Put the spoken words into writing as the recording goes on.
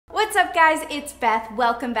What's up guys, it's Beth.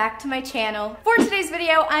 Welcome back to my channel. For today's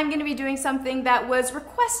video, I'm gonna be doing something that was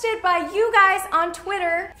requested by you guys on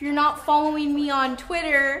Twitter. If you're not following me on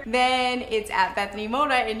Twitter, then it's at Bethany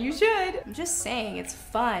Mota and you should. I'm just saying, it's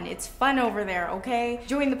fun. It's fun over there, okay?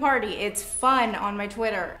 Join the party, it's fun on my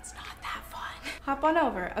Twitter. It's not that fun. Hop on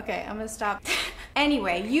over. Okay, I'm gonna stop.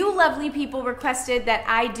 Anyway, you lovely people requested that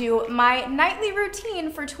I do my nightly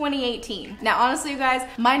routine for 2018. Now, honestly, you guys,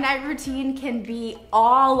 my night routine can be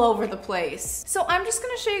all over the place. So I'm just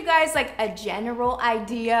gonna show you guys like a general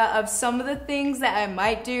idea of some of the things that I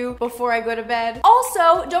might do before I go to bed.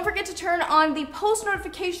 Also, don't forget to turn on the post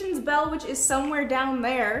notifications bell, which is somewhere down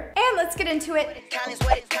there. And let's get into it.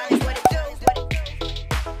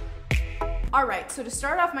 All right, so to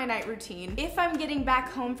start off my night routine, if I'm getting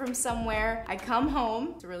back home from somewhere, I come home.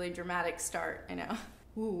 It's a really dramatic start, I know.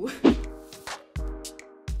 Ooh.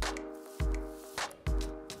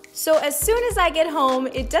 So as soon as I get home,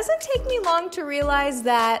 it doesn't take me long to realize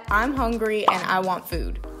that I'm hungry and I want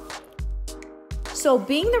food. So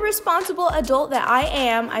being the responsible adult that I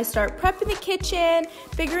am, I start prepping the kitchen,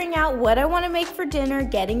 figuring out what I want to make for dinner,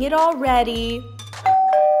 getting it all ready.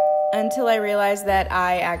 Until I realized that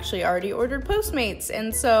I actually already ordered Postmates,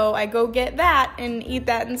 and so I go get that and eat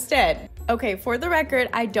that instead. Okay, for the record,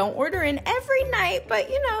 I don't order in every night, but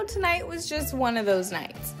you know, tonight was just one of those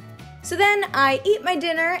nights. So then I eat my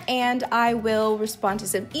dinner and I will respond to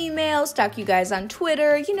some emails, stalk you guys on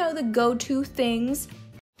Twitter, you know, the go-to things.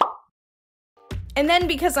 And then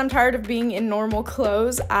because I'm tired of being in normal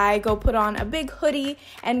clothes, I go put on a big hoodie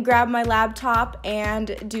and grab my laptop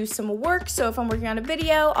and do some work. So if I'm working on a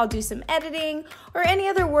video, I'll do some editing or any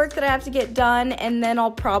other work that I have to get done. And then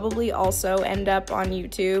I'll probably also end up on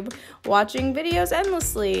YouTube watching videos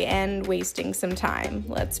endlessly and wasting some time.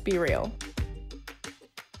 Let's be real.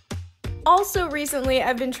 Also recently,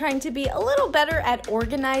 I've been trying to be a little better at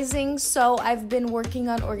organizing, so I've been working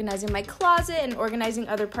on organizing my closet and organizing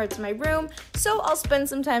other parts of my room, so I'll spend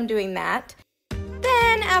some time doing that.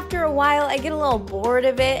 Then after a while, I get a little bored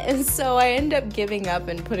of it, and so I end up giving up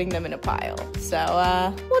and putting them in a pile.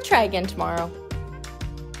 So we'll try again tomorrow.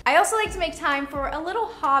 I also like to make time for a little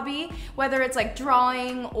hobby, whether it's like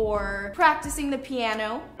drawing or practicing the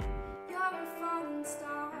piano. You're a falling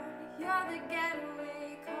star, you're the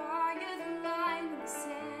getaway car, you're the line in the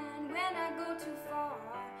sand when I go too far,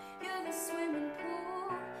 you're the swimming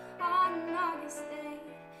pool on an August day,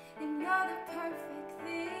 and you're the perfect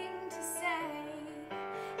thing to say,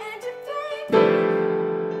 and to baby.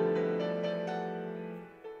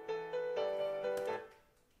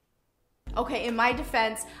 Okay, in my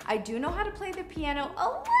defense, I do know how to play the piano a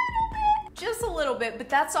little bit, just a little bit, but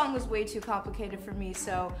that song was way too complicated for me,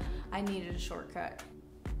 so I needed a shortcut.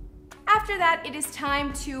 After that, it is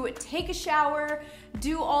time to take a shower,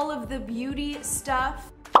 do all of the beauty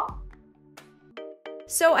stuff.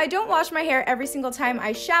 So I don't wash my hair every single time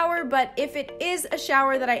I shower, but if it is a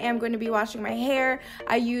shower that I am going to be washing my hair,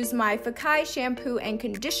 I use my Fakai shampoo and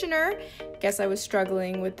conditioner. Guess I was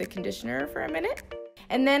struggling with the conditioner for a minute.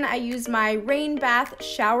 And then I use my Rain Bath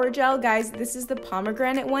shower gel. Guys, this is the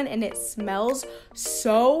pomegranate one and it smells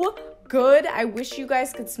so good. I wish you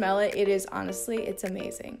guys could smell it. It is honestly, it's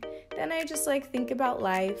amazing. Then I just like think about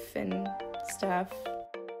life and stuff.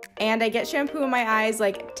 And I get shampoo in my eyes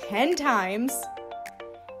like 10 times.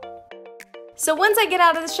 So once I get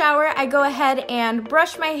out of the shower, I go ahead and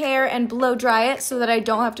brush my hair and blow dry it so that I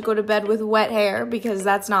don't have to go to bed with wet hair because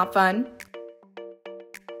that's not fun.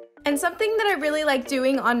 And something that I really like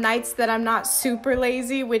doing on nights that I'm not super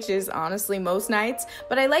lazy, which is honestly most nights,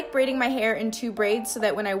 but I like braiding my hair in 2 braids so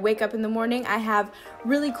that when I wake up in the morning, I have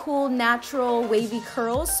really cool, natural, wavy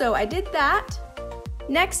curls. So I did that.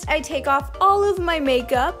 Next, I take off all of my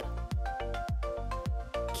makeup.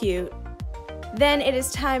 Cute. Then it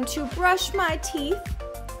is time to brush my teeth.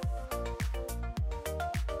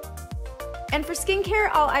 And for skincare,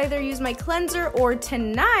 I'll either use my cleanser or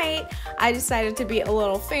tonight, I decided to be a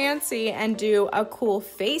little fancy and do a cool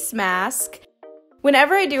face mask.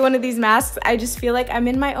 Whenever I do one of these masks, I just feel like I'm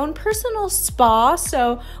in my own personal spa,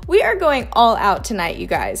 so we are going all out tonight, you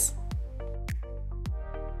guys.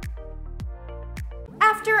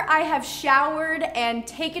 After I have showered and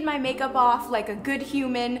taken my makeup off like a good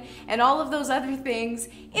human and all of those other things,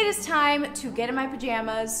 it is time to get in my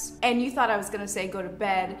pajamas. And you thought I was gonna say go to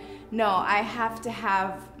bed. No, I have to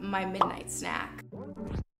have my midnight snack.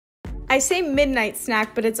 I say midnight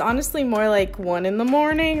snack, but it's honestly more like 1 in the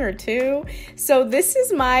morning or 2. So this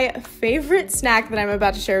is my favorite snack that I'm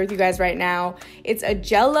about to share with you guys right now. It's a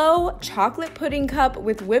Jell-O chocolate pudding cup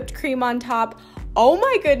with whipped cream on top. Oh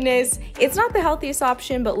my goodness, it's not the healthiest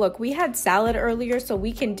option, but look, we had salad earlier, so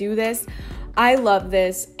we can do this. I love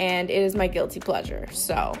this and it is my guilty pleasure,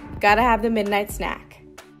 so gotta have the midnight snack.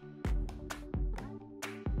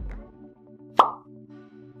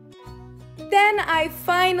 Then I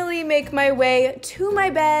finally make my way to my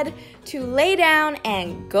bed to lay down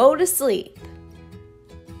and go to sleep.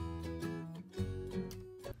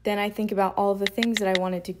 Then I think about all of the things that I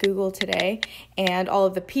wanted to Google today and all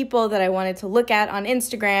of the people that I wanted to look at on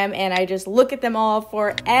Instagram, and I just look at them all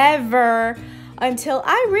forever until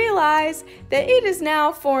I realize that it is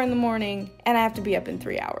now 4 in the morning and I have to be up in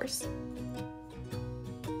 3 hours.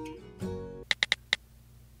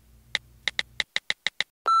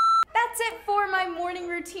 That's it for my morning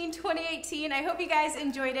routine 2018. I hope you guys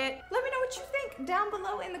enjoyed it. Let me know what you think down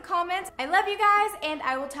below in the comments. I love you guys, and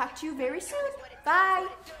I will talk to you very soon. Bye.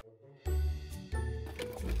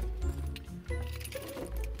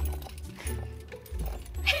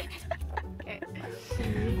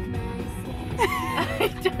 I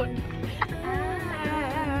don't.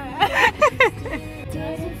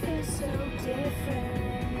 Doesn't feel so different.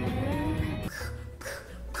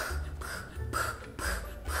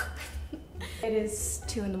 It is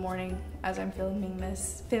 2 in the morning as I'm filming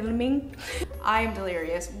this. I am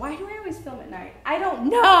delirious. Why do I always film at night? I don't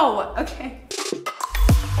know. Okay.